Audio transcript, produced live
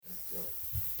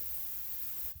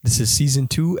This is Season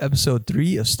 2, Episode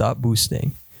 3 of Stop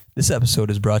Boosting. This episode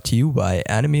is brought to you by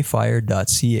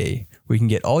animefire.ca, where you can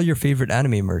get all your favorite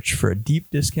anime merch for a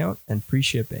deep discount and free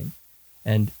shipping.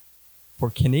 And for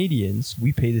Canadians,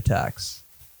 we pay the tax.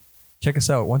 Check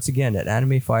us out once again at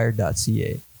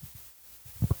animefire.ca.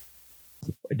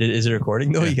 Is it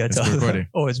recording though? Yeah, You got to recording.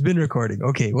 Oh, it's been recording.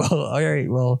 Okay, well, all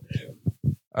right. Well,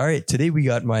 all right. Today we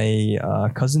got my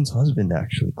cousin's husband,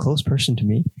 actually, close person to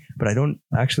me, but I don't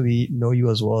actually know you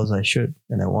as well as I should,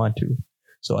 and I want to.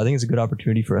 So I think it's a good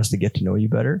opportunity for us to get to know you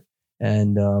better,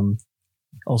 and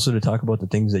also to talk about the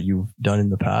things that you've done in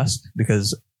the past.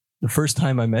 Because the first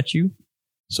time I met you,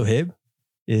 Sohaib,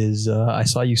 is I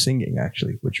saw you singing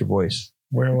actually with your voice.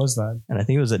 Where was that? And I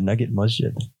think it was at Nugget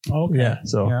Masjid. Oh, okay. Yeah,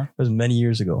 so Yeah. it was many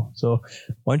years ago. So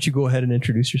why don't you go ahead and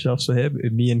introduce yourself, Sohaib?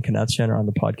 Me and Kanatshan are on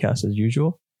the podcast as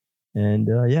usual. And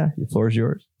the floor is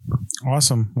yours.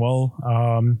 Awesome. Well,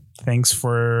 thanks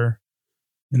for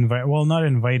not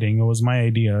inviting. It was my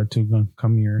idea to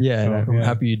come here. Yeah, So, and I'm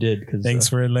happy you did. Cause, Thanks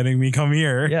for letting me come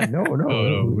here. Yeah, no.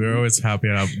 We're always happy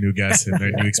to have new guests and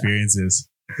new experiences.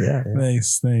 Yeah.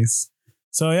 Nice.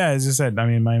 So yeah, as you said, I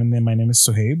mean, my name is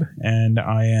Sohaib, and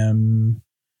I am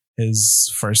his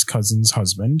first cousin's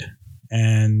husband,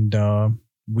 and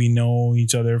we know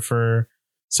each other for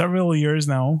several years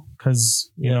now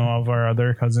because you know of our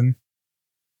other cousin.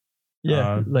 Yeah,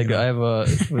 I have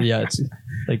it's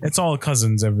like It's all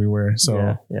cousins everywhere.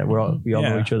 So we all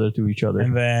know each other through each other.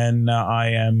 And then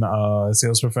I am a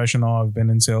sales professional. I've been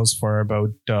in sales for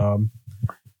about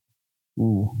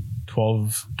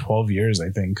 12 years, I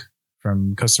think,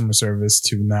 from customer service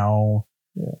to now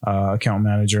account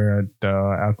manager at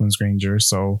Acklands Granger.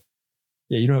 So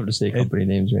you don't have to say company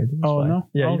names or anything. It's fine. No?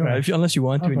 Yeah, you Okay. don't, unless you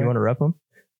want to and you want to rep them.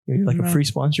 You're like a free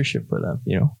sponsorship for them,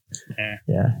 you know?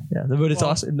 Yeah. But it's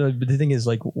awesome. But the thing is,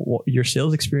 like, your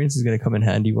sales experience is going to come in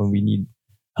handy when we need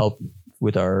help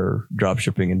with our drop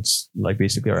shipping and like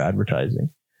basically our advertising.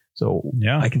 So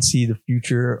I can see the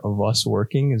future of us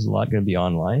working is a lot going to be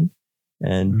online.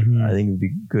 And I think it would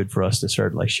be good for us to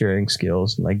start like sharing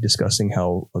skills and like discussing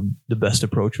how the best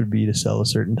approach would be to sell a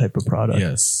certain type of product.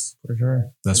 Yes, for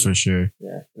sure. That's for sure.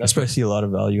 Yeah. That's why I see a lot of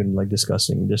value in like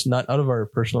discussing just not out of our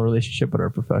personal relationship, but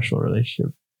our professional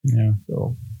relationship. Yeah.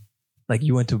 So like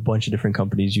you went to a bunch of different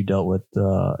companies you dealt with.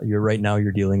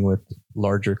 You're dealing with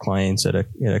larger clients at a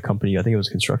company. I think it was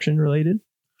construction related.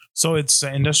 So it's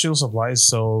industrial supplies.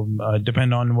 So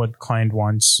depend on what client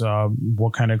wants,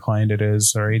 what kind of client it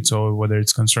is. All right. So whether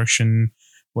it's construction,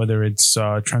 whether it's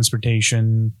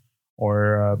transportation,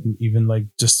 or even like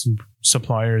just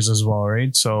suppliers as well.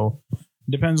 Right. So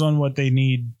depends on what they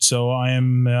need. So I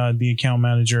am the account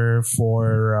manager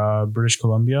for British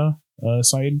Columbia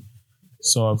side.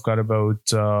 So I've got about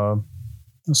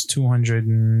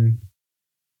 200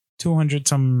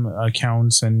 some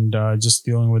accounts and just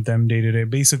dealing with them day to day,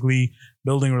 basically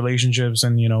building relationships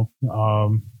and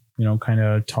kind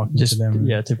of talking to them.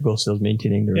 Yeah, typical sales,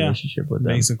 maintaining the relationship with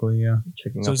them. Basically, yeah.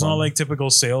 Checking So up it's not on like typical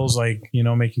sales, like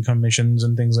making commissions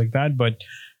and things like that. But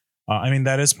I mean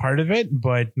that is part of it,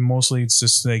 but mostly it's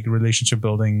just like relationship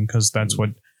building because that's what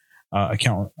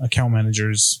account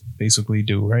managers basically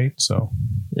do, right? So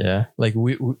yeah, like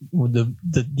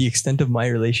the extent of my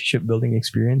relationship building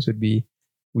experience would be.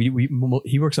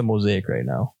 He works at Mosaic right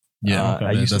now. Yeah,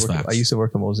 I used to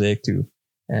work at Mosaic too,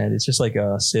 and it's just like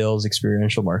a sales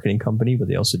experiential marketing company, but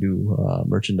they also do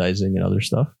merchandising and other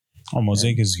stuff. Oh,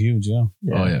 Mosaic is huge, yeah.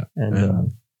 Oh yeah,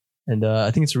 and I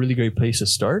think it's a really great place to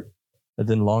start, but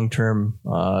then long term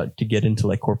to get into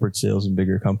like corporate sales and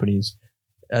bigger companies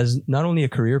as not only a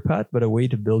career path but a way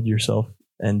to build yourself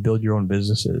and build your own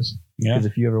businesses. Yeah. Because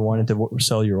if you ever wanted to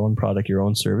sell your own product, your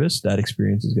own service, that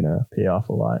experience is going to pay off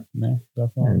a lot. Yeah,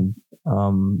 definitely.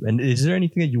 And is there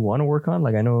anything that you want to work on?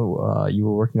 Like I know you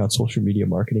were working on social media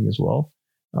marketing as well.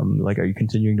 Like, are you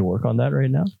continuing to work on that right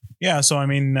now? Yeah. So, I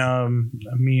mean,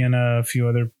 me and a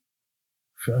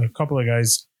couple of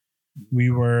guys, we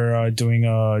were doing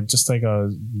just like a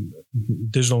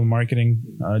digital marketing,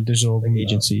 digital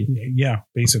agency. Yeah,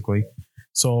 basically.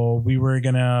 So we were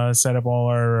going to set up all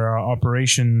our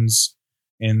operations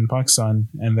in Pakistan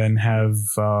and then have,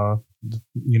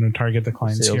 target the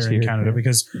clients Sales here in Canada.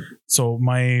 Because so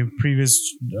my previous,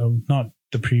 not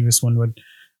the previous one, but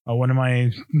one of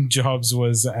my jobs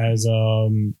was as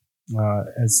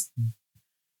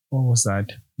what was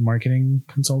that? Marketing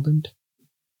consultant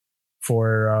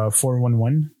for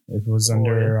 411. It was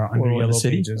under Yellow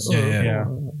Pages.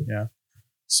 Yeah.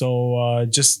 So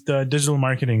just digital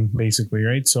marketing, basically,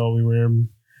 right? So we were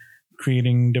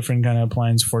creating different kind of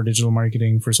plans for digital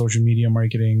marketing, for social media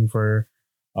marketing, for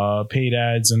paid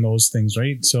ads and those things,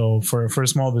 right? So for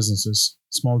small businesses,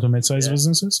 small to mid-sized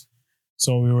businesses.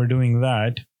 So we were doing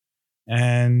that.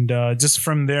 And just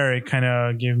from there, it kind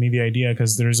of gave me the idea,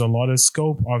 because there's a lot of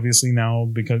scope, obviously, now,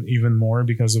 because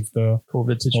of the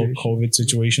COVID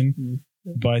situation. Mm-hmm.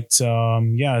 But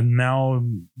now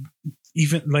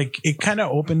even like it kind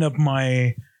of opened up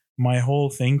my whole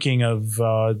thinking of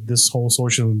this whole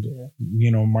social,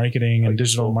 marketing and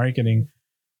digital marketing,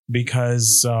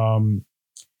 because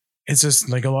it's just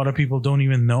like a lot of people don't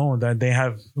even know that they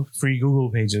have free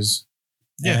Google pages.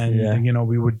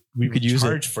 We could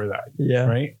charge for that. Yeah.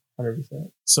 Right.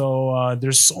 100%. So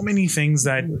there's so many things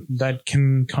that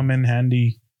can come in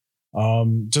handy.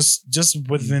 Just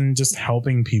within just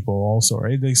helping people also,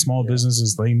 right? Like small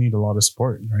businesses, they need a lot of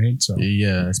support, right? So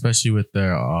yeah, especially with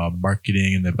their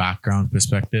marketing and the background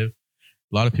perspective.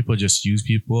 A lot of people just use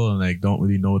people and like don't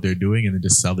really know what they're doing, and then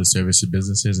just sell the service to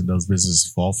businesses, and those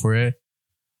businesses fall for it.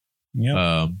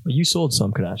 Yeah. You sold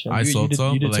some, Kadash. I sold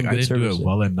some, but like I didn't do it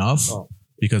well enough.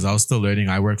 Because I was still learning.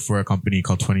 I worked for a company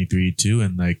called 23 too,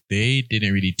 and like they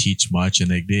didn't really teach much, and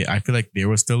like I feel like they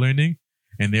were still learning,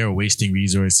 and they were wasting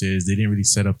resources. They didn't really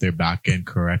set up their back end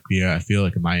correctly, I feel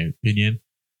like, in my opinion.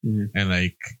 Mm-hmm. And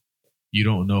like you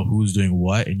don't know who's doing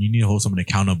what, and you need to hold someone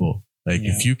accountable. Like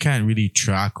if you can't really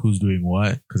track who's doing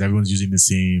what, because everyone's using the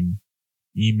same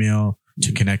email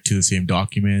to connect to the same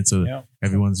document, so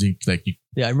everyone's like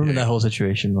I remember that whole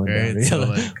situation going down. Right?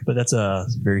 So but that's a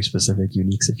very specific,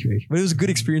 unique situation. But it was a good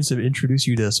experience to introduce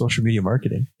you to social media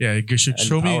marketing. Yeah, it should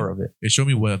show me it showed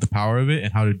me what the power of it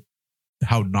and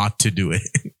how not to do it.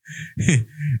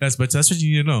 that's what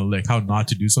you need to know, like how not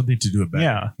to do something to do it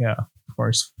better. Yeah, of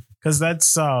course. Because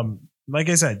that's like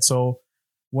I said. So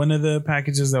one of the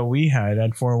packages that we had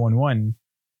at 411,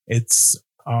 it's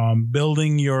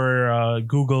building your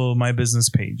Google My Business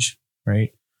page, right?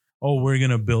 Oh, we're going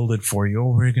to build it for you.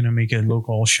 Oh, we're going to make it look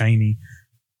all shiny.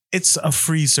 It's a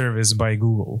free service by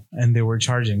Google, and they were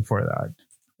charging for that.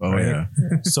 Oh, right? Yeah.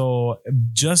 So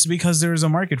just because there's a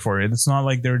market for it, it's not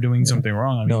like they're doing something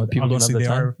wrong. I mean, people don't have the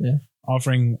time. They are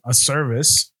offering a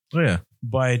service. Oh, yeah.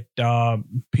 But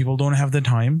people don't have the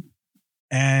time.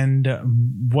 And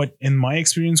what, in my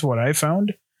experience, what I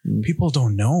found, people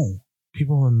don't know.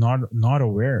 People are not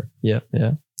aware. Yeah.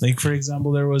 Like, for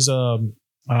example, there was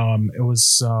I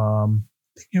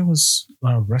think it was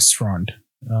a restaurant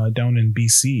down in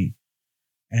BC,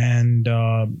 and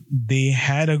they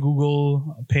had a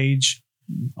Google page.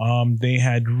 They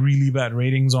had really bad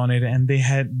ratings on it, and they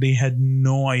had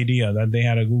no idea that they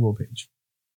had a Google page.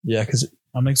 Yeah, because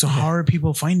I'm like, so how are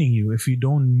people finding you if you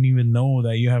don't even know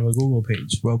that you have a Google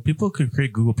page? Well, people could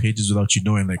create Google pages without you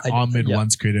knowing. Like Ahmed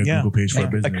once created a Google page for a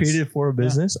business. I created it for a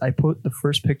business. I put the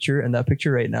first picture, and that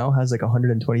picture right now has like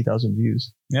 120,000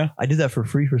 views. Yeah. I did that for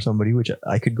free for somebody, which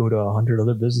I could go to 100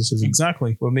 other businesses.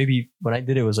 Exactly. Well, maybe when I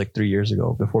did it was like 3 years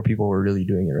ago, before people were really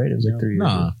doing it, right? It was like 3 years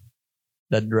ago.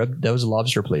 That was a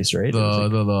lobster place, right?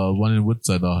 The one in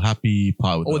Woodside, the Happy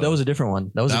Pot. That was a different one.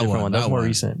 That was a different one. That was more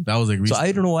recent. That was like recent. So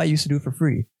I don't know why I used to do it for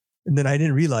free. And then I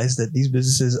didn't realize that these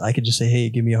businesses, I could just say, hey,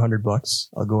 give me $100.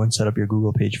 I'll go and set up your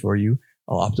Google page for you.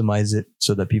 I'll optimize it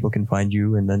so that people can find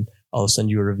you. And then I'll send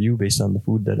you a review based on the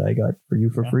food that I got for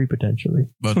you for free, potentially.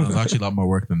 But there's actually a lot more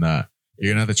work than that.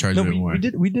 You're going to have to charge a bit more.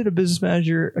 We did a business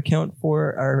manager account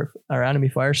for our Anime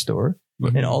Fire store.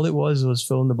 Mm-hmm. And all it was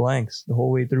fill in the blanks the whole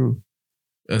way through.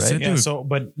 Right? Yeah,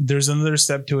 but there's another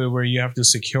step to it where you have to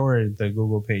secure the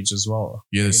Google page as well.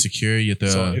 You have to secure.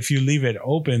 So if you leave it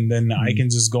open, then I can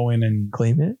just go in and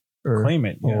claim it. Claim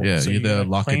it. Yeah, so you gotta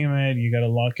lock it. You gotta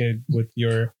lock it with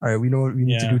your. All right, we know what we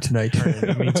need to do tonight. Right,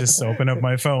 let me just open up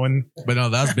my phone. But no,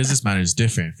 that's business manager is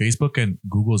different. Facebook and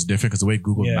Google is different because the way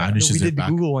Google manages. We did the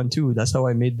Google one too. That's how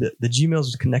I made the Gmails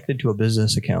was connected to a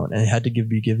business account, and it had to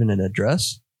be given an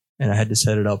address. And I had to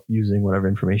set it up using whatever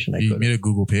information I could. You made a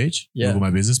Google page? Yeah. Google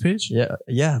My Business page?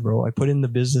 Yeah, bro. I put in the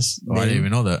business name. I didn't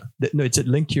even know that. No, it's a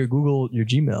link to your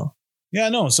Gmail. Yeah,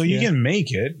 no. So you can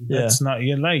make it. That's not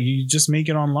you just make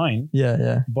it online.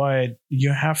 Yeah. But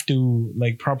you have to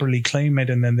like properly claim it,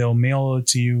 and then they'll mail it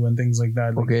to you and things like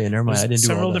that. Okay, never mind. I didn't do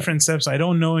several different steps. I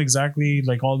don't know exactly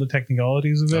like all the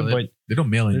technicalities of it, but they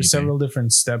don't mail anything. There's several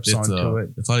different steps onto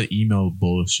it. It's a lot of email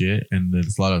bullshit, and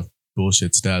there's a lot of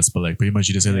bullshit steps, but like pretty much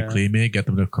you just have to claim it, get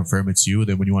them to confirm it's you.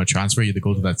 Then when you want to transfer, you have to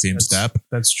go through that same step.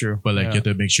 That's true. But like you have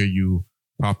to make sure you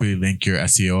properly link your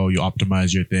SEO, you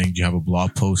optimize your thing, you have a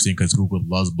blog posting because Google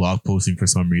loves blog posting for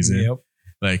some reason. Yep.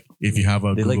 Like if you have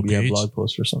a Google page, blog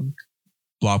post or something.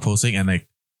 Blog posting and like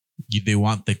they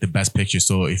want like the best pictures.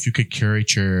 So if you could curate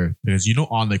because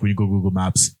on like when you go Google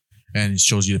Maps and it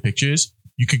shows you the pictures,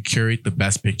 you can curate the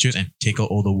best pictures and take out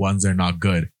all the ones that are not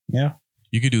good. Yeah.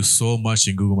 you could do so much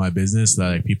in Google My Business that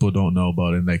like people don't know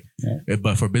about it. Like,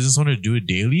 but for business owner to do it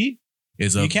daily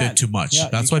is a bit too much. Yeah,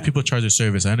 that's why people charge a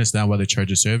service. I understand why they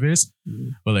charge a service,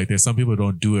 but like there's some people who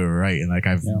don't do it right. And like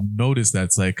I've noticed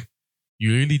that's like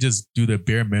you really just do the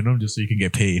bare minimum just so you can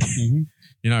get paid.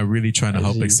 You're not really trying to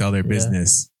help excel their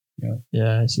business.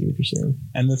 Yeah, I see what you're saying.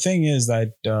 And the thing is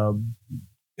that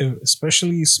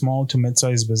especially small to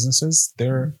mid-sized businesses,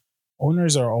 their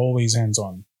owners are always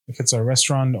hands-on. If it's a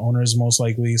restaurant, owners most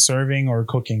likely serving or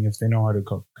cooking if they know how to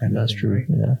cook. That's true. Right?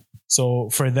 Yeah. So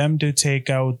for them to take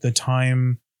out the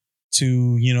time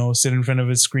to, you know, sit in front of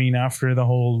a screen after the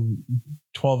whole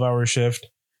 12-hour shift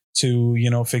to, you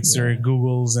know, fix their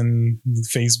Googles and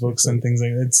Facebooks and things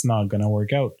like that, it's not going to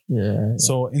work out.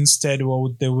 So instead,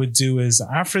 what they would do is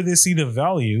after they see the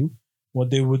value, what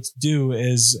they would do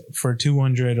is for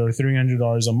 $200 or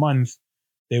 $300 a month,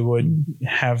 they would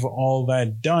have all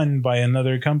that done by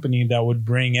another company that would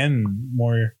bring in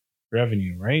more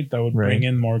revenue, right? That would bring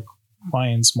in more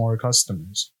clients, more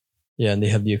customers. Yeah, and they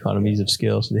have the economies of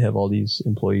scale. So they have all these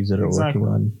employees that are working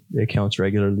on the accounts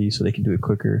regularly so they can do it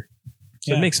quicker.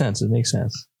 So it makes sense. It makes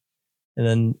sense. And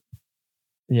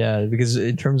then, because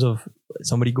in terms of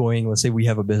somebody going, let's say we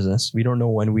have a business, we don't know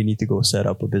when we need to go set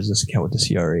up a business account with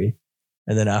the CRA.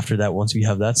 And then after that, once we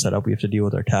have that set up, we have to deal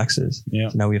with our taxes.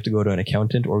 So now we have to go to an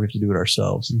accountant or we have to do it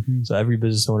ourselves. So every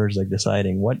business owner is like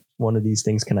deciding what one of these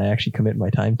things can I actually commit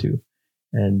my time to.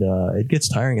 And it gets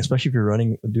tiring, especially if you're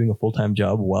doing a full-time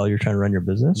job while you're trying to run your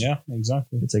business. Yeah,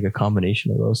 exactly. It's like a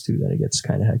combination of those two that it gets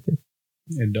kind of hectic.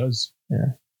 It does.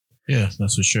 Yeah,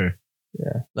 that's for sure.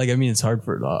 Yeah. Like, I mean, it's hard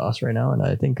for us right now. And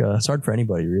I think it's hard for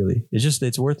anybody, really.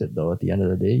 It's worth it, though. At the end of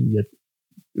the day,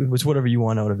 it's whatever you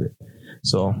want out of it.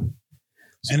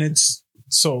 And it's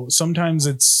so sometimes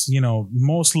it's, you know,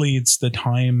 mostly it's the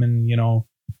time and, you know,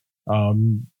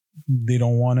 they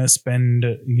don't want to spend,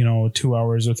 you know, 2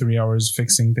 hours or 3 hours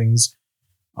fixing things.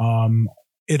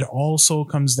 It also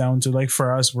comes down to, like,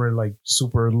 for us, we're like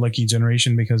super lucky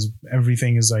generation because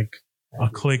everything is like a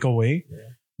click away.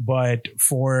 But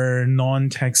for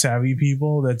non-tech savvy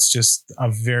people, that's just a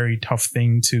very tough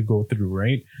thing to go through,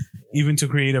 right? Even to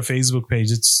create a Facebook page,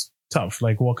 it's tough.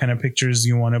 Like, what kind of pictures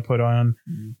you want to put on,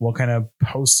 what kind of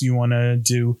posts you want to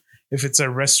do. If it's a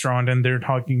restaurant and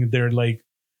they're like,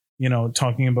 you know,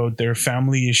 talking about their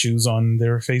family issues on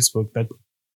their Facebook, that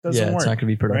doesn't work. It's not going to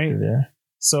be productive. Right? Yeah.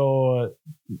 So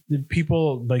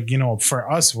people, like, you know,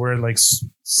 for us, we're like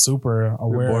super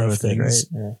aware of things. It,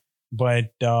 right? Yeah.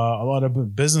 But a lot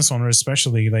of business owners,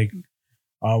 especially, like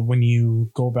when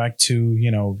you go back to,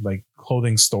 you know, like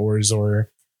clothing stores or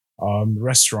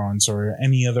restaurants or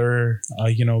any other,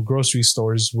 you know, grocery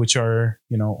stores, which are,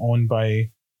 you know, owned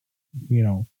by, you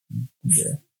know,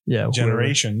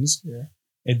 generations.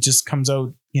 It just comes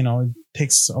out, you know, it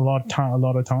takes a lot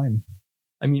of time.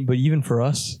 I mean, but even for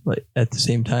us, like at the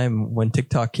same time, when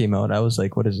TikTok came out, I was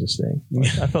like, what is this thing?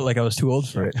 Like, I felt like I was too old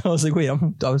for it. I was like, wait,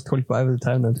 I was 25 at the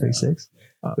time, now I'm 26.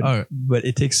 But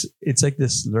it's like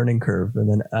this learning curve. And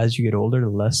then as you get older, the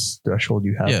less threshold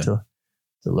you have to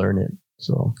learn it.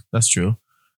 So that's true.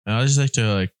 And I just like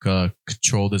to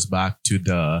control this back to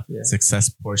the success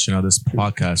portion of this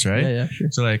podcast, right? Yeah, sure.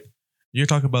 So like you're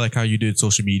talking about like how you did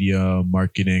social media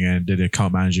marketing and did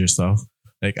account manager stuff.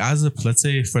 Like let's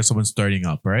say for someone starting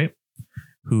up, right?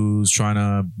 Who's trying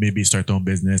to maybe start their own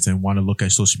business and want to look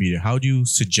at social media. How do you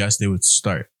suggest they would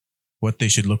start? What they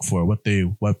should look for? What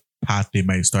path they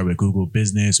might start with? Google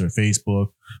Business or Facebook?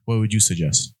 What would you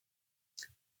suggest?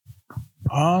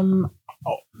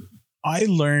 I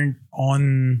learned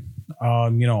on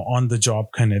the job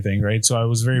kind of thing, right? So I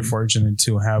was very fortunate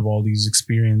to have all these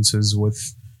experiences with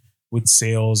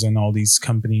sales and all these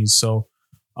companies. So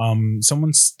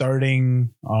someone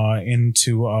starting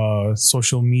into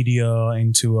social media,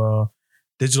 into a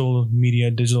digital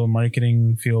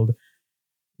marketing field,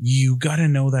 you got to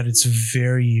know that it's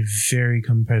very, very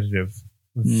competitive,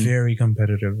 very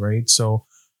competitive, right? So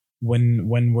when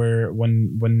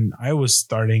I was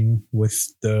starting with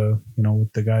the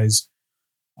guys,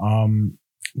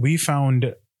 we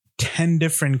found 10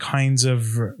 different kinds of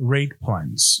rate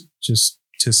plans, just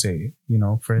to say,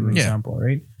 for an example,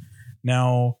 right?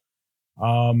 Now,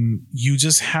 you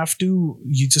just have to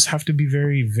be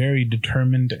very, very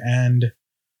determined and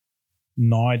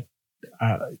not,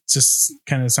 just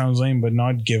kind of sounds lame, but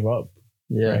not give up.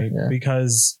 Right?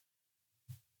 Because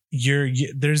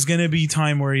there's going to be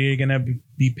time where you're going to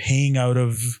be paying out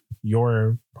of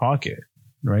your pocket,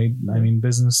 right? I mean,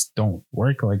 business don't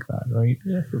work like that, right?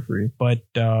 Yeah, for free. But,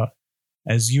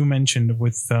 as you mentioned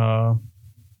with,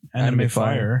 Anime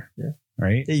Fire. Yeah.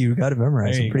 Right. Yeah, you got it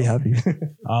memorized. I'm pretty happy.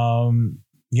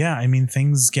 yeah, I mean,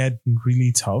 things get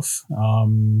really tough.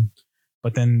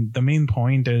 But then the main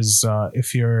point is,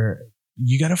 if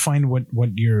you got to find what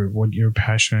you're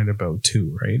passionate about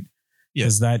too, right?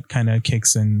 Because that kind of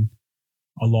kicks in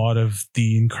a lot of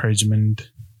the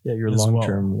encouragement. Yeah, your long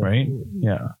term, right?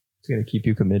 Yeah, it's gonna keep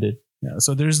you committed. Yeah,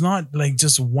 so there's not like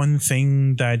just one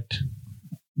thing that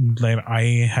like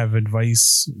I have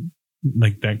advice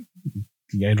like that.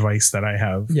 The advice that I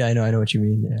have. Yeah, I know what you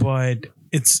mean. Yeah. But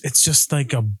it's just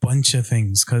like a bunch of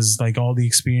things because like all the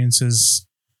experiences,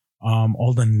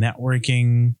 all the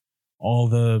networking, all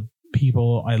the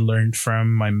people I learned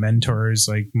from, my mentors,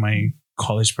 like my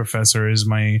college professors,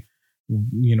 my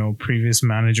previous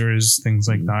managers, things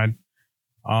like that.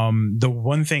 The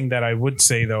one thing that I would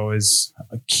say though is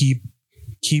keep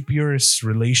your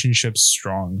relationships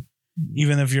strong,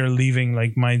 even if you're leaving.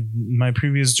 Like my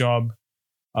previous job.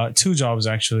 2 jobs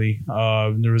actually.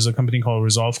 There was a company called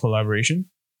Resolve Collaboration.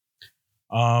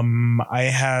 I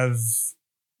have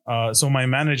so my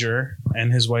manager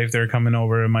and his wife, they're coming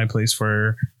over to my place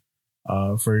for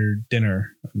dinner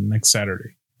next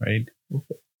Saturday, right?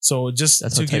 Okay. So just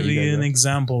to give you an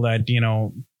example that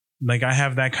like I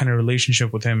have that kind of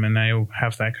relationship with him, and I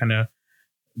have that kind of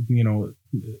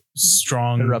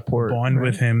strong rapport, bond right?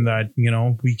 with him that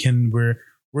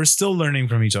we're still learning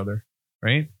from each other,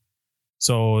 right?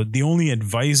 So the only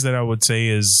advice that I would say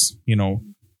is,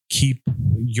 keep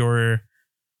your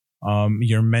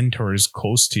mentors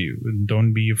close to you, and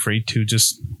don't be afraid to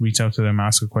just reach out to them,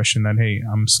 ask a question that, hey,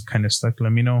 I'm kind of stuck.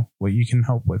 Let me know what you can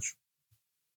help with.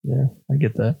 Yeah, I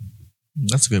get that.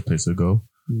 That's a good place to go.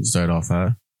 Start off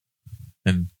at.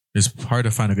 And it's hard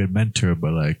to find a good mentor,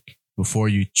 but like before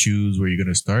you choose where you're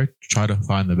going to start, try to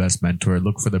find the best mentor.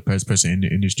 Look for the best person in the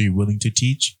industry willing to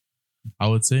teach, I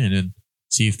would say, and then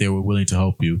see if they were willing to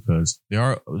help you, because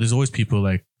there's always people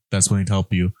like that's willing to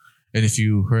help you. And if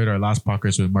you heard our last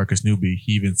podcast with Marcus Newby,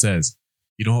 he even says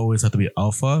you don't always have to be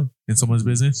alpha in someone's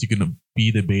business. You can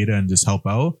be the beta and just help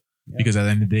out, because at the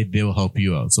end of the day, they will help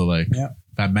you out. So like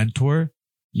that mentor,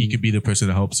 he could be the person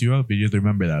that helps you out, but you have to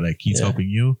remember that like he's helping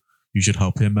you. You should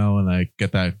help him out and like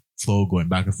get that flow going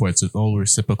back and forth. So it's all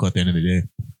reciprocal at the end of the day.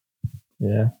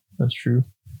 Yeah, that's true.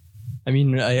 I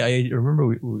mean, I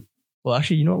remember well,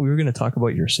 actually, we were going to talk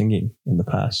about your singing in the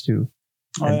past too.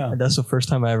 And that's the first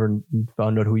time I ever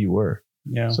found out who you were.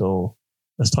 Yeah. So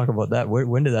let's talk about that.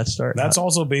 When did that start? That's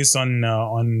also based on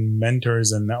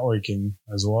mentors and networking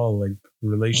as well, like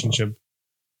relationship.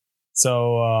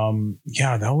 So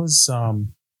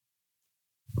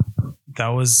that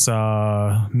was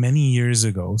many years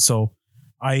ago. So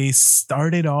I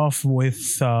started off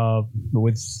with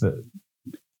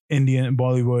Indian,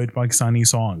 Bollywood, Pakistani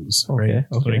songs, right?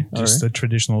 Okay. Like just the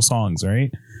traditional songs, right?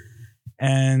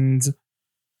 And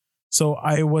so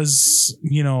I was,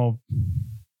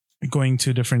 going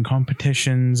to different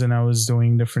competitions, and I was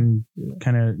doing different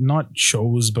kind of not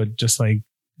shows, but just like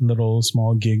little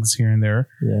small gigs here and there.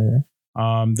 Yeah.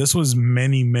 This was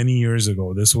many, many years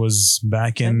ago. This was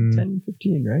back in 10,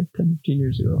 15, right? 10, 15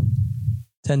 years ago.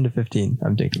 10 to 15,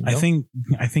 I'm thinking. I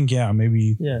think, yeah,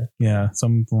 maybe. Yeah,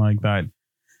 something like that.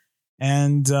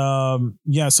 And so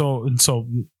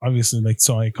obviously,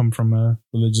 so I come from a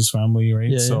religious family,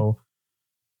 right? So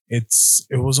it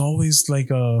was always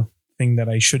like a thing that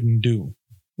I shouldn't do,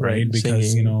 right?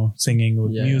 Because singing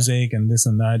with music and this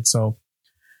and that. So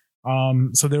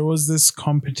there was this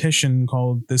competition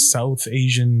called the South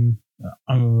Asian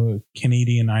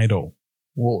Canadian Idol.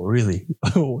 Whoa, really?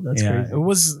 Oh, that's crazy. It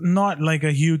was not like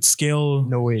a huge scale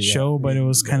show, but it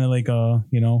was kind of like a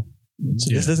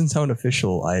So this doesn't sound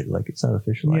official. It's not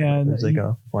official. Yeah, it's like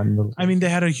a fun little. I mean, they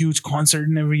had a huge concert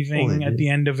and everything at the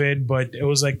end of it, but it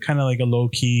was like kind of like a low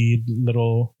key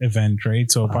little event, right?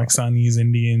 So Pakistanis,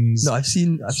 Indians. No, I've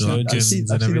seen them on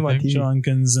TV. Sri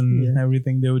Lankans and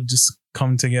everything. They would just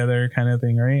come together, kind of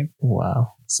thing, right?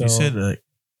 Wow. So you said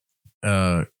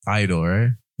Idol, right?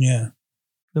 Yeah.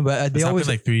 No, but they always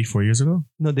like 3-4 years ago.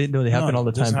 No, they happen all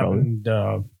the time. Happened,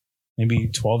 maybe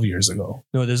 12 years ago.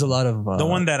 No, there's a lot of the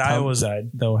one that I was at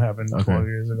though happened 12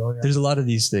 years ago. Yeah. There's a lot of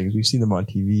these things. We've seen them on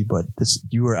TV, but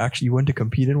you went to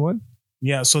compete in one?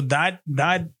 Yeah, so that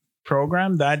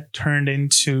program that turned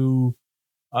into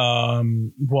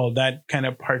that kind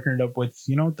of partnered up with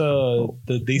the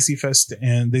Desi Fest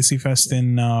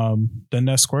in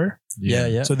Dundas Square.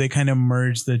 Yeah. So they kind of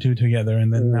merged the two together,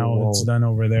 and then now it's done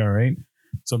over there, right?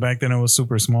 So back then it was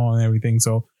super small and everything.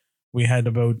 So we had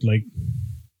about like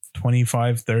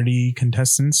 25-30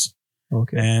 contestants.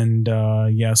 Okay. And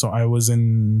so I was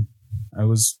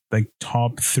like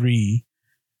top 3,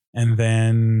 and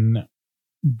then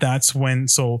that's when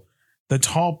the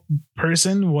top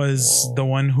person was the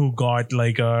one who got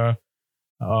like a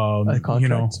a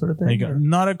contract sort of thing, like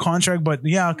not a contract, but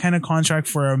yeah, kind of contract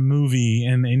for a movie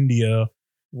in India.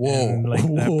 Whoa, and like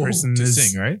that person to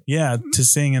is sing, right? Yeah, to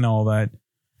sing and all that.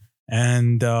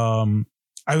 And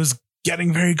I was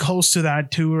getting very close to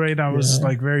that too, right? I was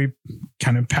like very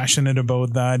kind of passionate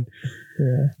about that.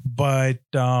 Yeah. But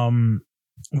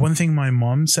one thing my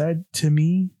mom said to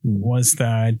me was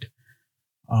that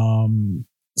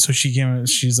so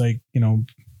she's like, you know,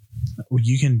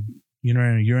 you can, you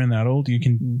know, you're in that old, you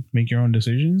can make your own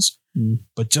decisions.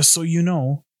 But just so you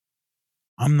know,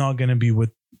 I'm not gonna be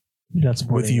with you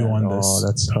on this. Oh,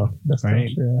 that's tough. That's right.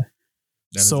 Tough. Yeah.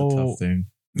 That's a tough thing.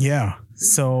 Yeah.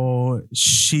 So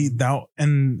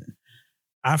and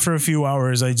after a few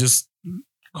hours, I just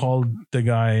called the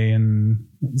guy, and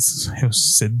it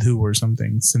was Sidhu or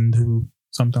something. Sindhu,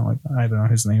 something like that. I don't know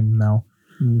his name now.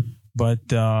 But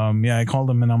yeah, I called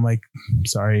him and I'm like,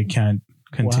 sorry, I can't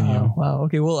continue. Wow.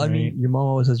 Okay. Well, right? I mean, your mom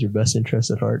always has your best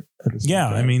interest at heart. Yeah.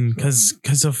 Time, I mean,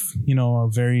 because of, you know,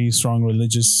 a very strong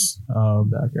religious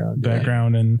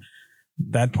background and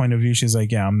that point of view, she's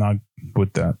like, yeah, I'm not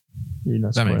with that. You're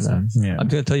not that makes sense. Yeah. I'm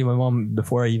going to tell you, my mom,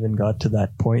 before I even got to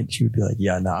that point, she would be like,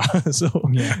 yeah, nah. So,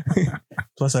 yeah.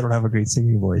 Plus, I don't have a great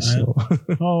singing voice. So.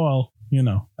 Oh, well, you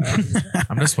know.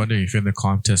 I'm just wondering if you're in the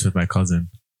contest with my cousin,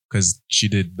 because she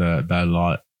did that a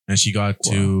lot, and she got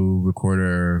to record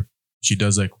her. She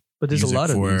does like, but there's a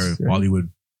lot of these, right? Bollywood,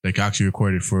 like actually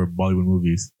recorded for Bollywood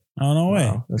movies. Oh, no way.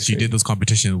 Wow, she did those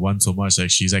competitions, won so much.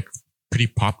 Like she's like pretty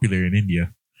popular in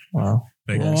India. Wow.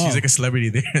 Like she's like a celebrity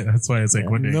there. That's why it's like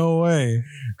wondering. No way.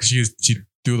 She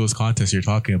do those contests you're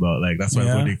talking about. Like that's why I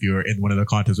was wondering if you were in one of the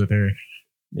contests with her.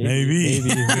 Maybe.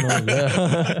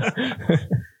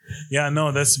 Yeah,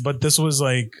 no, this was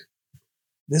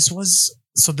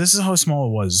this is how small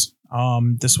it was.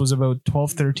 This was about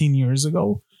 12, 13 years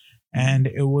ago. And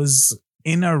it was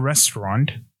in a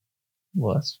restaurant.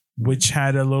 Which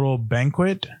had a little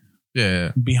banquet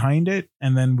behind it.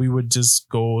 And then we would just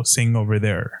go sing over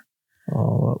there.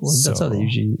 Oh, well, that's how they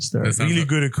usually start. Really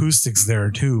good acoustics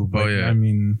there too. But I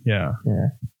mean, yeah.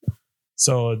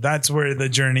 So that's where the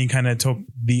journey kind of took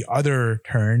the other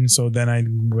turn. So then I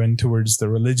went towards the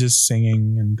religious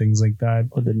singing and things like that.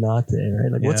 Oh, the Naat,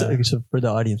 right? Like so for the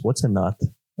audience, what's a Naat?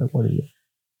 Like, what is it?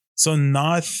 So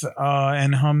Naat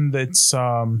and Hamd, it's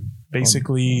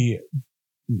basically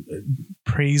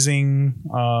praising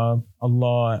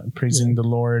Allah, praising the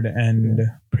Lord, and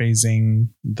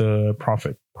praising the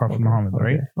Prophet Muhammad,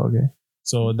 right? Okay.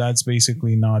 So that's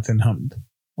basically Naat and Hamd.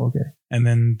 Okay. And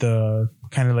then the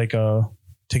kind of like a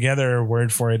together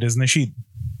word for it is Nasheed.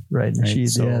 Right. Nasheed.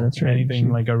 So that's right.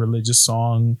 Anything like a religious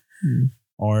song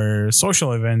or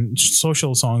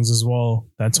social songs as well.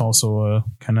 That's also a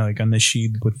kind of like a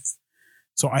Nasheed with.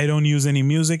 So I don't use any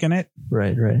music in it.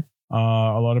 Right.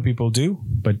 A lot of people do,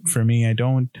 but for me, I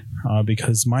don't,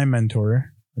 because my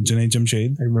mentor, Junaid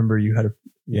Jamshed. I remember you had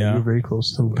you were very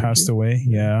close to him. Passed away.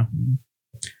 Yeah.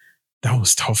 That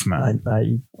was tough, man.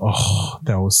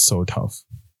 That was so tough.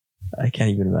 I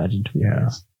can't even imagine, to be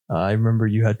honest. I remember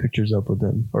you had pictures up with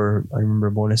him, or I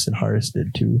remember Monis and Haris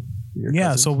did too.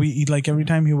 Yeah, so we like every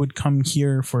time he would come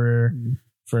here for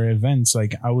events,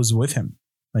 like I was with him.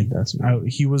 Like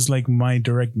he was like my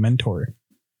direct mentor.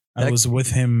 I was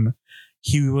with him.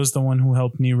 He was the one who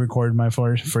helped me record my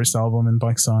first album in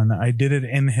Pakistan. I did it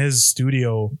in his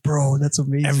studio. Bro, that's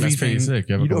amazing. That's pretty sick.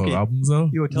 You have a couple albums though?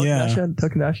 Tell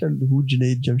Nashan who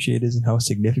Junaid Jamshed is and how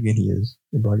significant he is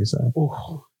in Pakistan.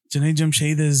 Oh, Junaid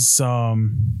Jamshed is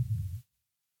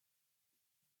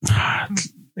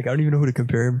like I don't even know who to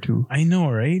compare him to. I know,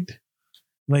 right?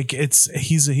 Like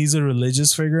he's a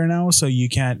religious figure now, so you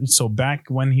can't. So back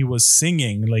when he was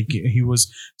singing, like he was,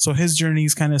 so his journey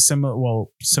is kind of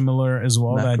similar as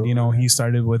well. That he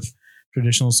started with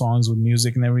traditional songs with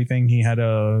music and everything. He had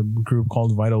a group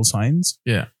called Vital Signs.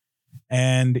 Yeah,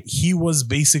 and he was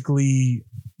basically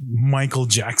Michael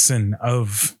Jackson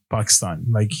of Pakistan.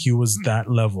 Like he was that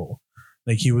level.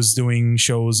 Like he was doing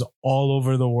shows all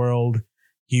over the world.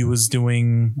 He was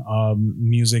doing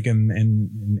music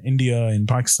in India, in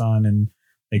Pakistan, and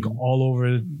like all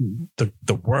over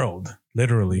the world,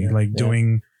 literally,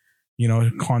 doing,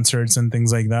 concerts and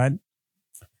things like that.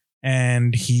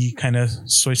 And he kind of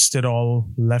switched it all,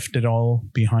 left it all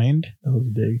behind. That was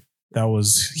big. That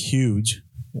was huge.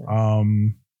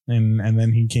 And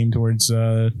then he came towards,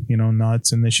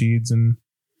 Naats and Nasheeds and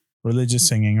religious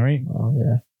singing, right? Oh,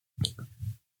 yeah.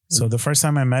 So the first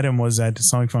time I met him was at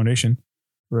Islamic Foundation.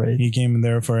 Right. He came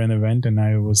there for an event and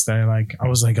I was there I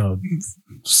was like a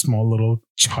small little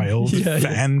child fan.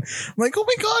 I'm like, oh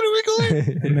my God.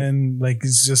 And then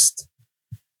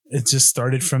it just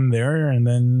started from there. And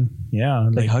then, yeah.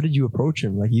 Like how did you approach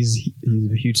him? Like he's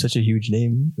such a huge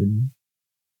name.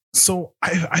 So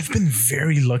I've been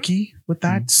very lucky with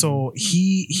that. So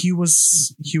he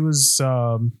was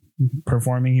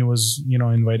performing. He was,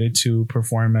 invited to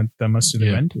perform at the Masjid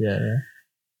event. Yeah.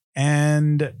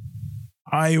 And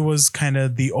I was kind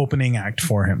of the opening act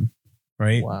for him.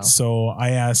 Right. Wow. So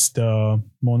I asked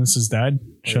Monis's dad,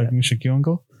 Shakil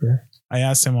uncle. Yeah. I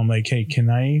asked him, I'm like, hey, can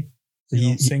I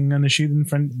sing on the sheet in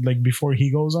front, like before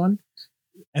he goes on?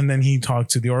 And then he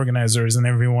talked to the organizers and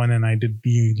everyone, and I did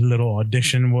the little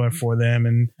audition for them,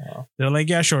 and they're like,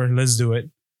 yeah, sure, let's do it.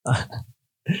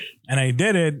 And I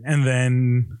did it, and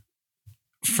then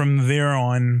from there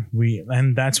on,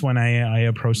 and that's when I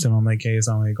approached him. I'm like, hey,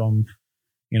 assalamualaikum.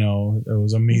 It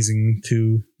was amazing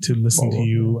to listen to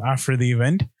you after the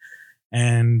event.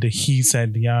 And he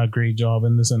said, yeah, great job,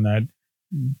 and this and that.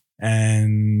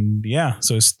 And yeah,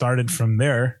 so it started from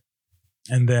there.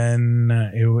 And then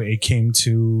it came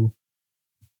to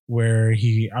where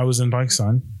I was in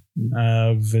Pakistan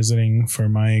visiting for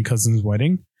my cousin's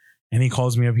wedding. And he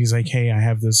calls me up. He's like, hey, I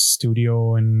have this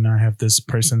studio and I have this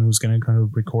person who's going to kind of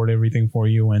record everything for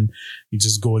you. And you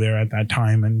just go there at that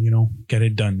time and, get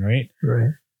it done. Right.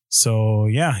 So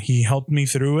yeah, he helped me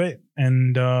through it.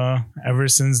 And ever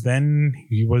since then,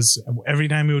 every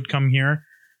time he would come here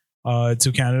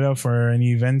to Canada for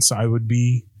any events, I would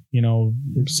be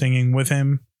singing with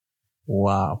him.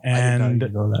 Wow. And I did not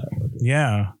even know that.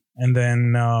 Yeah. And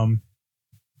then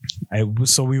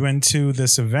so we went to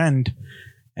this event,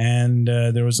 and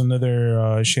there was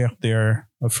another sheikh there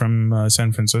from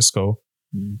San Francisco.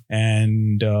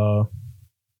 And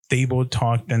they both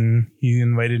talked, and he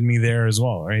invited me there as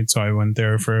well, right? So I went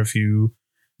there for a few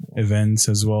events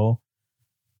as well.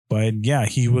 But yeah,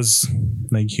 he was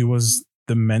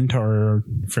the mentor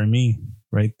for me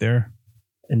right there.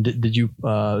 And did you,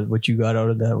 what you got out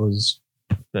of that was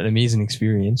an amazing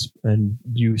experience, and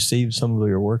you saved some of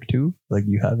your work too? Like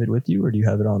you have it with you, or do you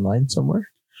have it online somewhere?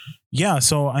 Yeah.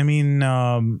 So, I mean,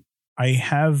 I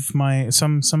have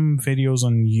some videos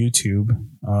on YouTube,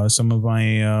 some of my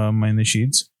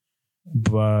nasheeds,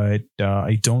 but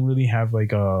I don't really have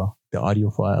like the audio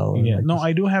file. Yeah. Like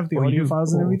I do have the audio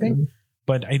files and everything. Okay.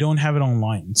 But I don't have it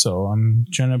online, so I'm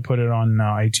trying to put it on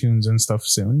iTunes and stuff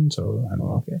soon. So I don't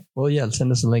know. Okay. Well, yeah,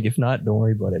 send us a link. If not, don't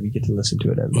worry about it. We get to listen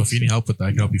to it. Well, if you need help with that, I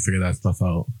can help you figure that stuff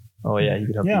out. Oh yeah, you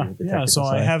can help. Yeah, yeah. So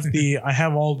side. I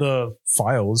have all the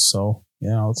files. So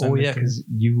yeah, I'll send it. Because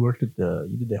you did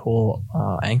the whole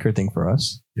Anchor thing for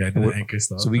us. Yeah, I did the Anchor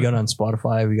stuff. So we got on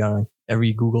Spotify. We got on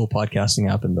every Google podcasting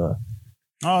app in the.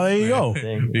 Oh, there you go.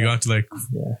 We got to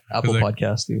Apple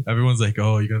Podcast too. Everyone's like,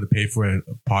 "Oh, you're gonna pay for a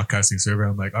podcasting server."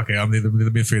 I'm like, "Okay, let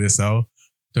me figure this out."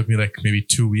 Took me like maybe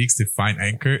 2 weeks to find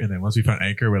Anchor, and then once we found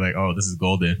Anchor, we're like, "Oh, this is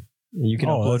golden." You can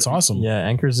upload. That's awesome. Yeah,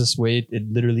 Anchor's this way.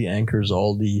 It literally anchors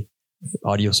all the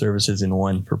audio services in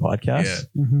one for podcasts,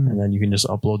 and then you can just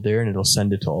upload there, and it'll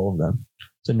send it to all of them.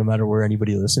 So no matter where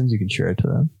anybody listens, you can share it to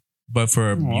them. But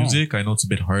for music, I know it's a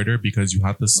bit harder because you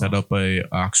have to set up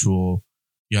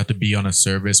you have to be on a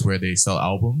service where they sell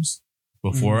albums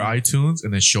before iTunes,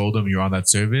 and then show them you're on that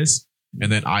service, and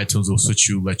then iTunes will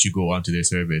let you go onto their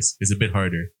service. It's a bit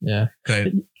harder. Yeah.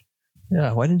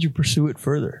 Why didn't you pursue it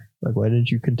further? Like, why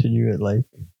didn't you continue it? Like,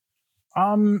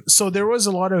 so there was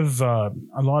a lot of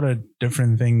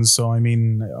different things. So I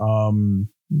mean,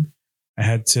 I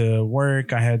had to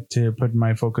work. I had to put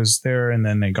my focus there, and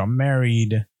then I got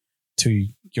married to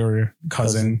your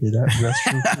cousin. Yeah, that's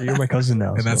true. You're my cousin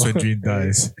now. And that's when dream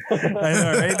dies. I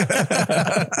know, right?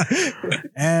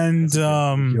 And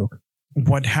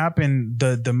what happened,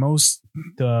 the most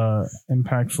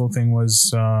impactful thing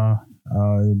was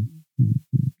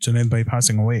Junaid Bhai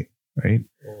passing away, right?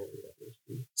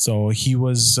 So he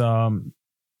was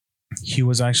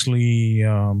actually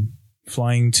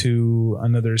flying to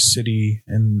another city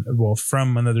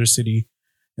from another city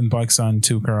in Pakistan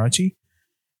to Karachi.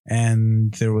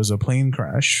 And there was a plane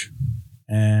crash,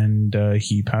 and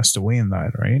he passed away in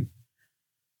that, right?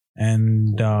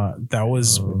 And that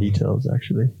was details.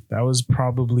 Actually, that was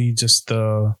probably just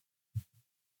it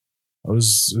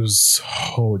was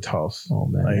so tough. Oh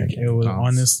man, like it was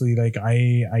honestly like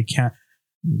I can't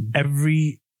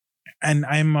and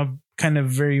I'm a kind of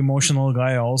very emotional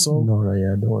guy also. No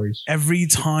worries. Every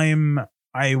time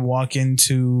I walk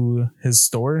into his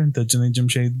store, the Junaid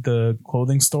Jamshed, the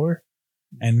clothing store,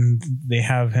 and they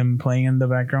have him playing in the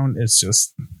background, it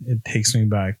takes me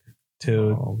back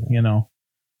to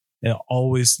it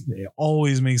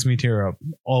always makes me tear up.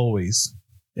 Always.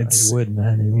 It would,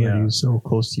 man. He was so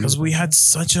close to you. Because we had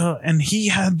and he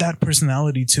had that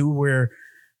personality too, where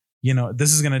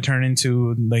this is gonna turn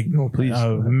into like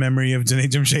memory of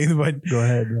Junaid Jamshed, but go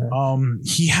ahead. Man.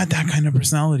 He had that kind of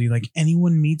personality. Like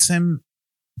anyone meets him,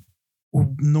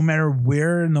 no matter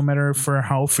where, no matter for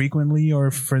how frequently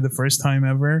or for the first time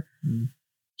ever,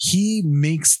 he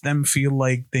makes them feel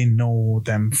like they know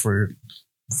them for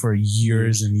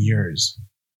years and years,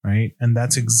 right? And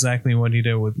that's exactly what he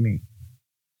did with me,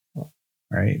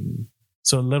 right?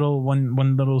 So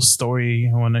one little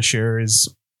story I want to share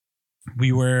is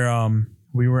we were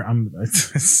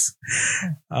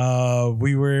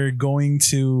going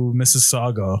to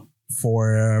Mississauga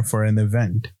for an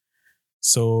event.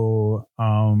 So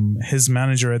his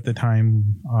manager at the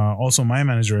time, also my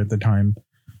manager at the time,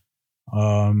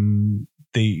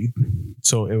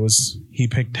 he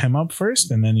picked him up first,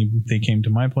 and then they came to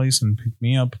my place and picked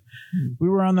me up. We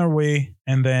were on our way,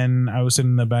 and then I was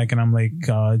sitting in the back, and I'm like,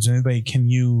 Junaid bhai, can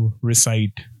you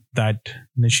recite that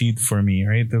nasheed for me?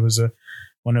 Right, there was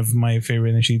one of my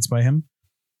favorite nasheeds by him,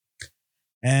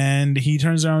 and he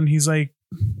turns around, he's like,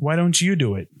 why don't you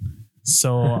do it?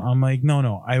 So I'm like,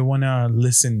 no, I want to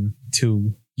listen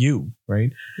to you,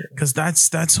 right? Because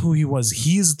that's who he was.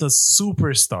 He's the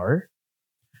superstar.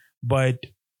 But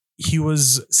he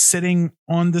was sitting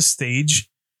on the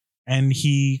stage, and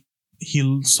he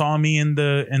saw me in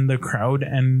the crowd,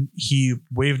 and he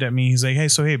waved at me. He's like, hey,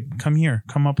 come here,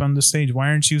 come up on the stage. Why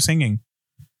aren't you singing?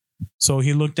 So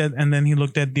he looked at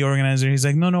the organizer. He's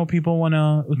like, no, people want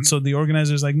to. So the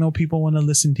organizer's like, no, people want to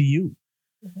listen to you.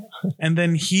 And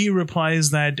then he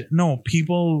replies that, no,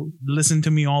 people listen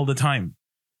to me all the time.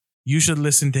 You should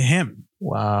listen to him.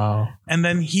 Wow. And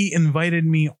then he invited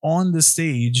me on the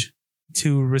stage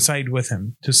to recite with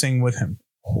him, to sing with him.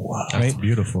 Wow. That's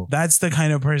beautiful. That's the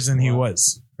kind of person he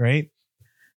was, right?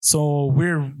 So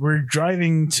we're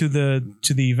driving to the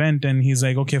event, and he's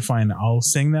like, okay, fine, I'll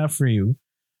sing that for you.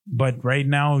 But right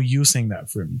now you sing that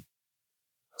for me.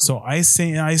 So I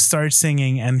start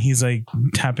singing, and he's like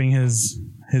tapping his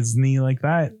knee like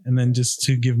that, and then just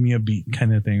to give me a beat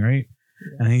kind of thing, right?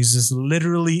 And he's just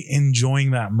literally enjoying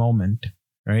that moment,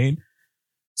 right?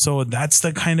 So that's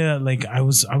the kind of like I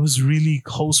was really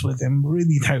close with him,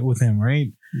 really tight with him,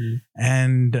 right?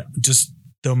 And just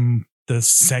the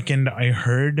second I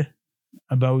heard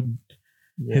about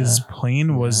his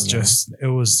plane was just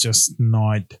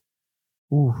not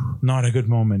a good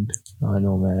moment. I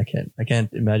know, man. I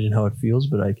can't imagine how it feels,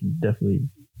 but I can definitely.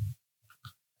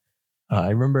 I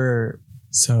remember.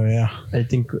 So yeah, I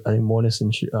think Monis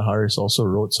and Haris also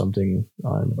wrote something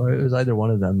on, or it was either one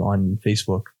of them on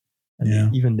Facebook,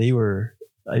 and even they were.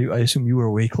 I assume you were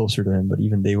way closer to him, but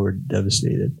even they were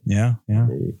devastated. Yeah.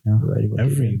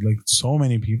 Like so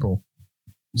many people.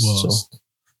 Well,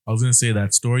 I was gonna say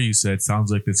that story you said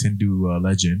sounds like this Hindu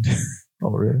legend. Oh,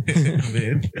 really?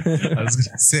 I was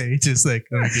gonna say, just like,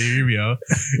 hear me out.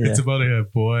 It's about a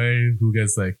boy who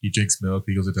gets like, he drinks milk,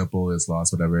 he goes to the temple, is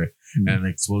lost, whatever, and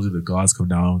like supposedly the gods come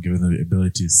down, give him the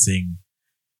ability to sing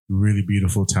really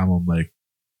beautiful Tamil like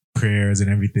prayers and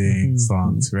everything,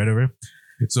 songs, whatever.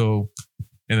 So,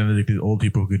 and then like, the old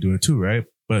people who could do it too, right?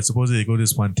 But supposedly they go to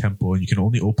this one temple, and you can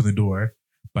only open the door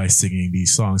by singing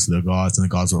these songs to the gods, and the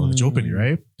gods will let you open it,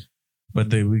 right? But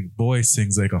the boy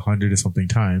sings like 100 or something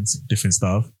times, different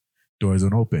stuff. Doors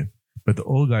don't open. But the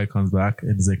old guy comes back,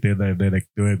 and it's like they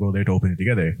go there to open it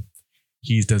together.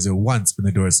 He does it once, and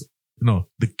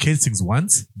the kid sings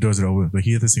once, doors are open. But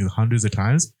he has to sing hundreds of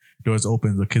times, doors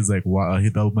open. The kid's like, why?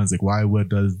 The old man's like, why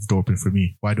does the door open for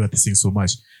me? Why do I have to sing so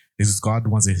much? It's just God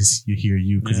wants to hear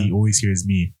you, because he always hears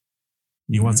me.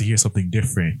 He wants to hear something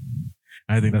different.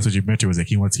 I think that's what your mentor was like.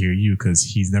 He wants to hear you because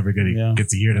he's never going to get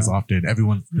to hear it as often.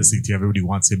 Everyone's listening to you. Everybody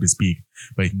wants him to speak,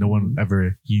 but no one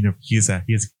ever. He wants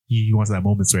that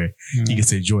moments where he gets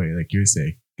to enjoy it, like you're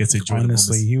saying. Gets to enjoy.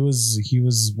 Honestly, he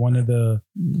was one of the.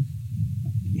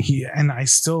 I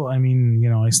still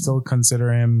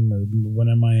consider him one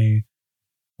of my,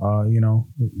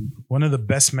 one of the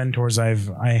best mentors I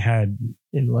had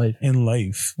in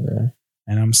life. Yeah.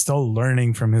 And I'm still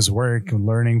learning from his work,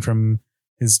 learning from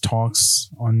his talks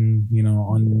on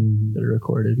they're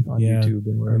recorded on YouTube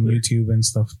and wherever. On YouTube and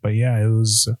stuff. But yeah,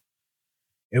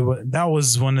 that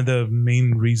was one of the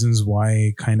main reasons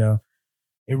why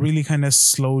it really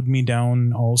slowed me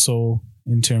down also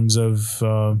in terms of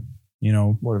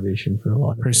motivation for a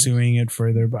lot of pursuing it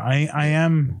further. But I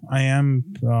am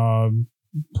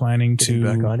planning to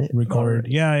back on it? Record.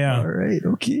 Yeah. All right.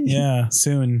 Okay. Yeah,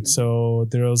 soon. So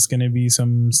there's gonna be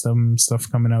some stuff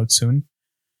coming out soon.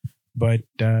 But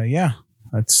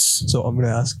that's. So I'm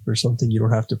gonna ask for something you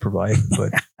don't have to provide,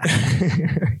 but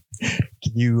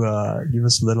can you give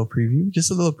us a little preview?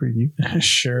 Just a little preview.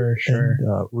 Sure.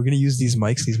 And, we're gonna use these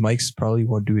mics. These mics probably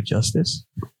won't do it justice.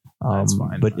 That's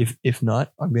fine. But if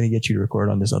not, I'm gonna get you to record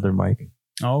on this other mic.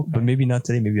 Oh, okay. But maybe not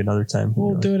today. Maybe another time.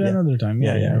 We'll do it another time.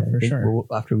 Yeah, for sure.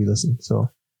 After we listen. So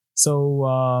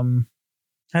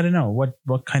I don't know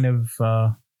what kind of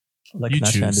like you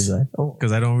choose design. Oh,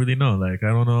 because I don't really know. Like I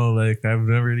don't know. Like I've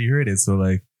never really heard it. So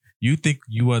like you think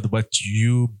you are what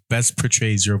you best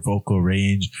portrays your vocal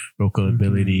range, vocal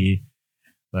ability.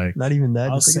 Like not even that.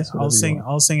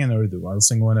 I'll sing in Urdu. I'll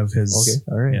sing one of his. Okay.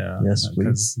 All right. Yeah. Yes,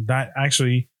 please.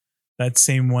 That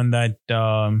same one that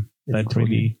I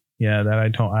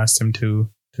asked him to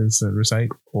recite.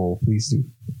 Oh, please do.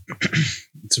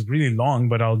 It's really long,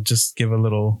 but I'll just give a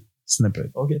little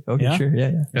snippet. Okay. Yeah? Sure.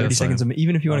 Yeah. 30 seconds.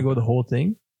 Even if you want to go the whole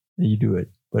thing, then you do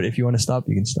it. But if you want to stop,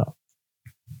 you can stop.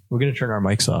 We're gonna turn our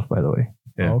mics off, by the way.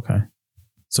 Yeah. Oh, okay.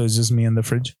 So it's just me in the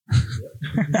fridge.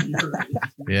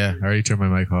 Yeah, I already turned my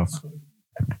mic off.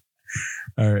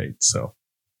 All right. So.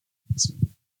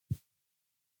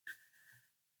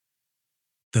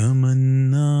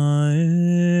 तमन्नाए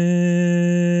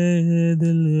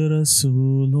दिल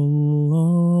रसूलुल्लाह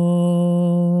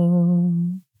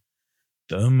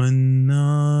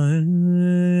तमन्नाए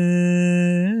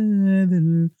दिल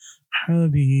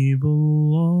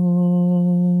हबीबुल्लाह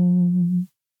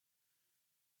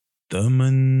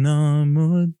तमन्ना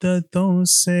मुद्दतों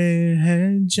से है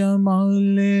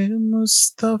जमाले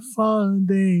मुस्तफा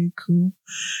देखूं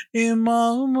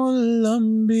इमामुल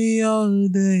अंबिया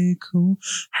देखूं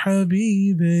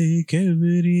हबीबे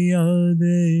किबरिया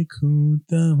देखूं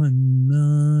तमन्ना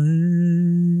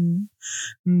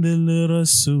दिल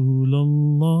रसूल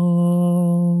अल्लाह.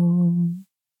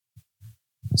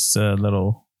 It's a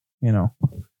little,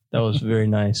 that was very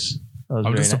nice.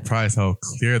 I'm just surprised how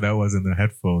clear that was in the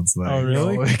headphones. Like, oh,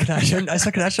 really? I saw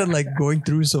Kanashan like going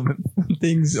through some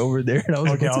things over there. And I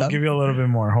was okay, I'll give you a little bit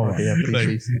more. Hold on. Yeah,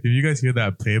 please. If you guys hear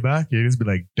that playback, you just be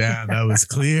like, damn, that was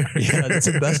clear. Yeah, that's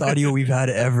the best audio we've had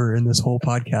ever in this whole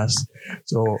podcast.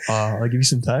 So I'll give you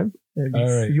some time. All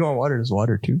right. If you want water, there's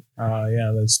water too.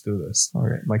 Yeah, let's do this. All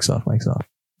right. Mic's off.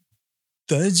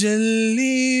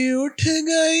 तजल्ली उठ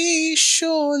गई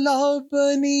शोला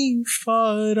बनी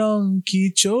फारा की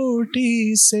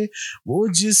चोटी से वो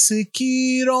जिसकी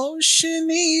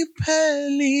रोशनी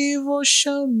फैली वो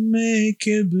शम्मे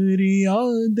किबरिया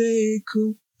देखो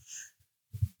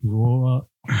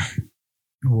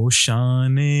वो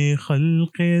शाने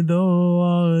खल्क़े दो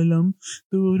आलम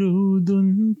दुरूद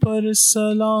उन पर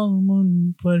सलाम उन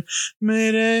पर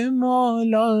मेरे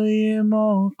मौला ये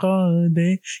मौका दे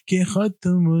कि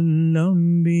ख़त्मुल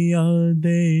अंबिया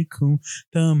देखूं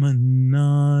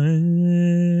तमन्ना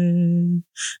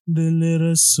दिल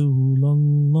रसूल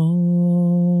अल्लाह.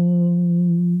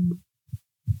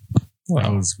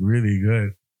 That was really good.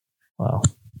 Wow.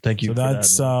 Thank you. So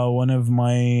that's one of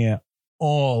my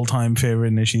all-time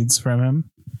favorite nasheeds from him,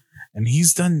 and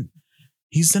he's done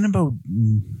about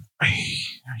I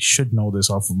should know this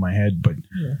off of my head, but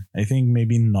I think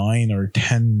maybe 9 or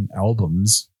 10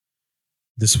 albums.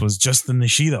 This was just the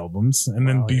nasheed albums, and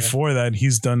then before that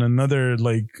he's done another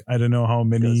I don't know how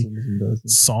many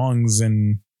songs,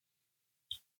 and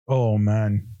oh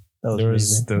man,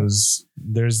 there's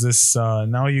this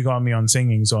Now You Got Me on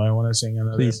Singing, so I want to sing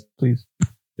another. Please.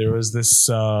 There was this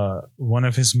one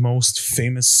of his most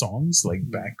famous songs,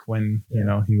 back when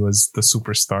he was the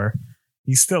superstar.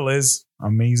 He still is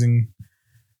amazing.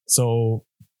 So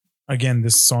again,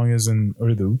 this song is in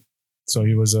Urdu. So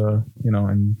he was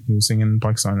and he was singing in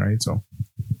Pakistan, right? So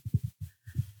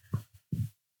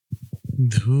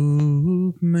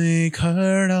धूप में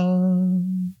खड़ा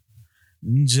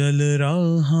जल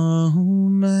रहा हूँ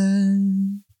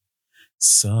मैं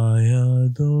साया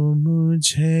दो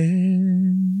मुझे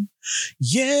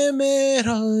ये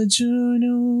मेरा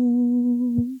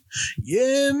जुनून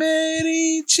ये मेरी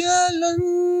जलन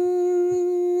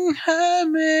है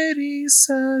मेरी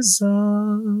सजा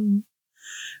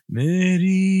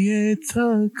मेरी ये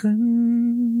थकन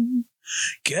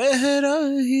कह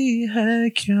रही है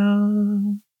क्या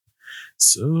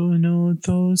सुनो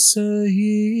तो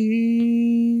सही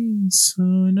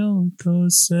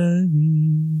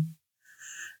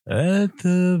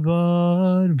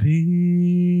एतबार भी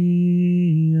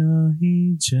आ ही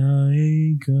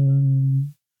जाएगा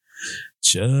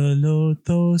चलो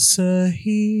तो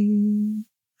सही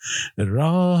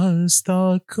रास्ता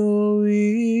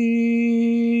कोई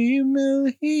मिल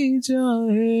ही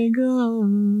जाएगा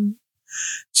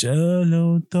चलो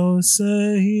तो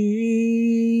सही.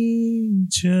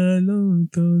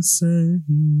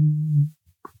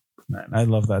 Man, I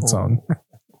love that song.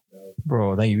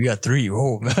 Bro, thank you. We got 3.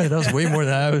 Oh, man, that was way more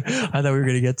than I thought we were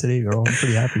going to get today, bro. I'm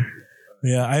pretty happy.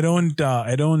 Yeah, I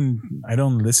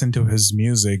don't listen to his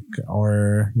music,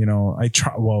 or I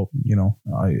try. Well,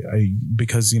 I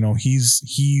because he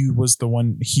was the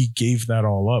one, he gave that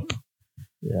all up.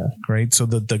 Yeah. Right. So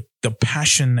the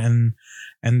passion and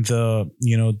the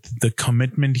the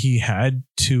commitment he had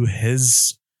to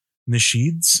his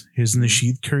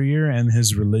nasheed career and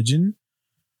his religion,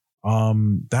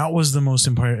 that was the most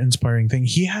inspiring thing.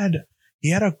 He had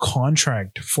a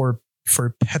contract for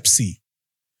Pepsi.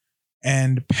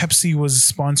 And Pepsi was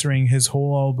sponsoring his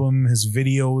whole album, his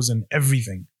videos, and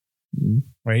everything. Mm-hmm.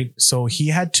 Right? So he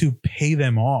had to pay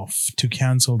them off to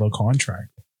cancel the contract.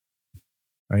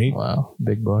 Right? Wow.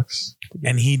 Big bucks.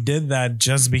 And he did that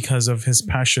just because of his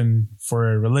passion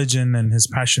for religion and his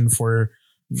passion for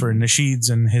nasheeds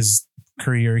and his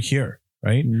career here.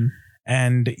 Right? Mm-hmm.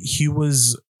 And he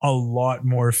was a lot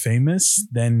more famous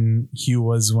than he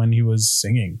was when he was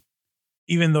singing,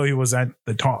 even though he was at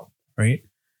the top. Right?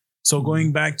 So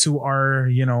going back to our,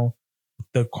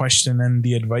 the question and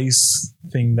the advice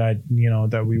thing that,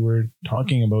 that we were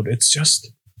talking about, it's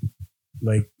just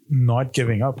like not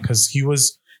giving up, because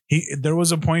there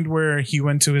was a point where he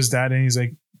went to his dad and he's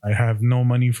like, I have no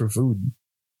money for food.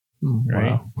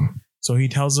 Right. Wow. So he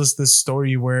tells us this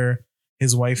story where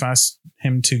his wife asked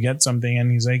him to get something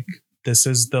and he's like, this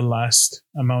is the last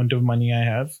amount of money I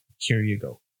have. Here you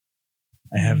go.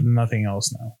 I have nothing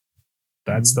else now.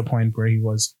 That's the point where he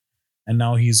was. And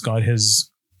now he's got his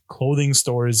clothing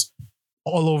stores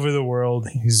all over the world.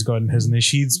 He's got his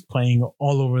nasheeds playing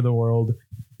all over the world.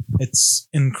 It's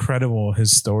incredible,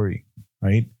 his story,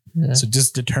 right? Yeah. So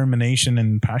just determination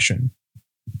and passion.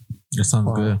 That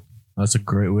sounds good. That's a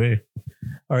great way.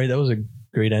 All right, that was a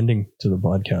great ending to the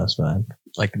podcast, man.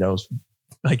 Like, that was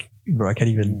like, bro, I don't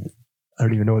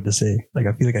even know what to say. Like,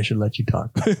 I feel like I should let you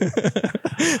talk.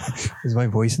 Is my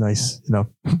voice nice enough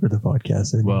for the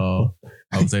podcast? Well,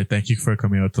 I would say thank you for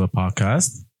coming out to the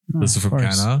podcast. This is from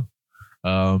Kana.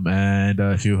 And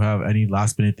if you have any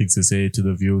last minute things to say to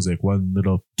the viewers, like one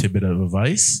little tidbit of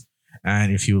advice,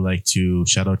 and if you like to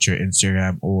shout out your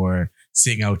Instagram or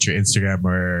sing out your Instagram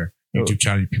or YouTube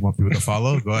channel you want people to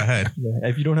follow, go ahead. Yeah.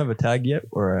 If you don't have a tag yet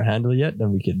or a handle yet,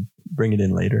 then we could bring it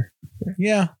in later.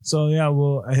 Yeah. So yeah,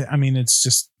 well, I mean, it's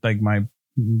just like my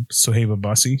Sohaib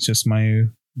Abbasi, just my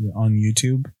on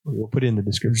YouTube. We'll put it in the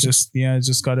description. It's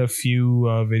just got a few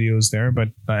videos there, but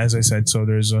as I said, so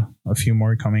there's a few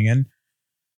more coming in.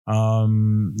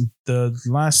 The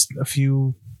last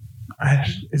few,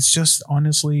 it's just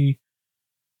honestly,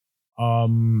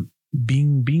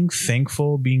 being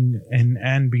thankful,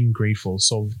 and being grateful.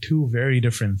 So two very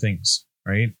different things,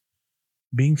 right?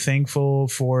 Being thankful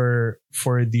for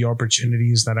the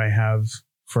opportunities that I have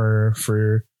for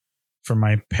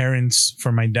my parents,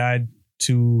 for my dad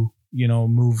to,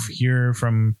 move here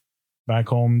from back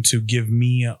home to give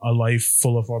me a life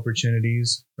full of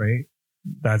opportunities, right?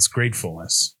 That's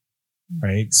gratefulness,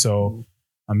 right? So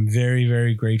I'm very,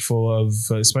 very grateful of,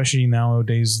 especially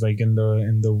nowadays, like in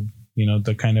the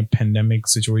the kind of pandemic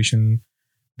situation,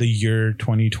 the year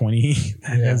 2020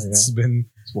 has been,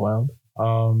 it's wild.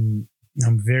 I'm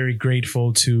very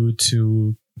grateful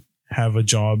to have a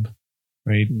job,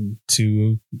 right?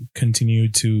 To continue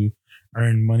to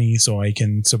earn money so I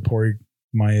can support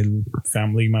my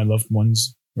family, my loved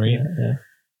ones, right?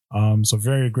 So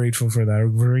very grateful for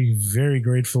that. Very, very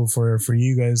grateful for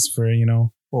you guys for,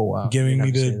 giving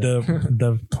me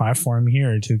the platform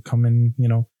here to come in,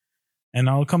 and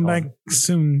I'll come back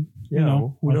soon.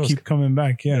 I'll keep coming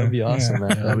back. Yeah. That'd be awesome, man.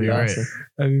 That'd be right.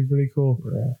 That'd be pretty cool.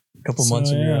 Yeah. A couple months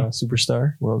and you're a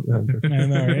superstar. Well, I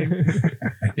know, right?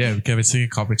 Yeah, Kevin, singing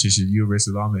competition, you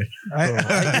versus Ahmed.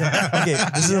 Okay,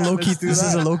 this is a low key. This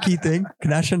is a low key thing.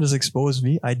 Kanashan has exposed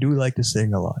me. I do like to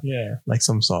sing a lot. Yeah, like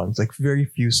some songs, like very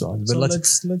few songs. But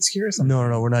so let's hear something.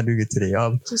 No, we're not doing it today.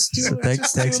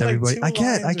 Thanks everybody. I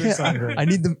can't. I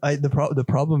need the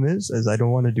problem is I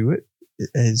don't want to do it.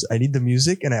 Is I need the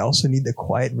music and I also need the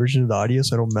quiet version of the audio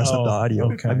so I don't mess up the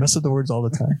audio. Okay. I mess up the words all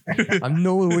the time. I'm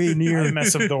no way near. I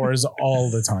mess up the words all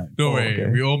the time. Don't worry.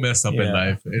 Okay. We all mess up in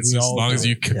life. It's just as long as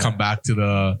you can come back to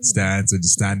the stands and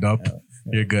just stand up,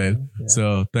 you're good. Yeah.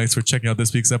 So thanks for checking out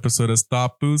this week's episode of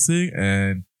Stop Boosting.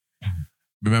 And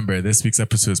remember, this week's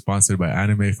episode is sponsored by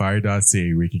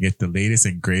AnimeFire.ca, where you can get the latest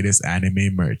and greatest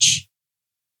anime merch.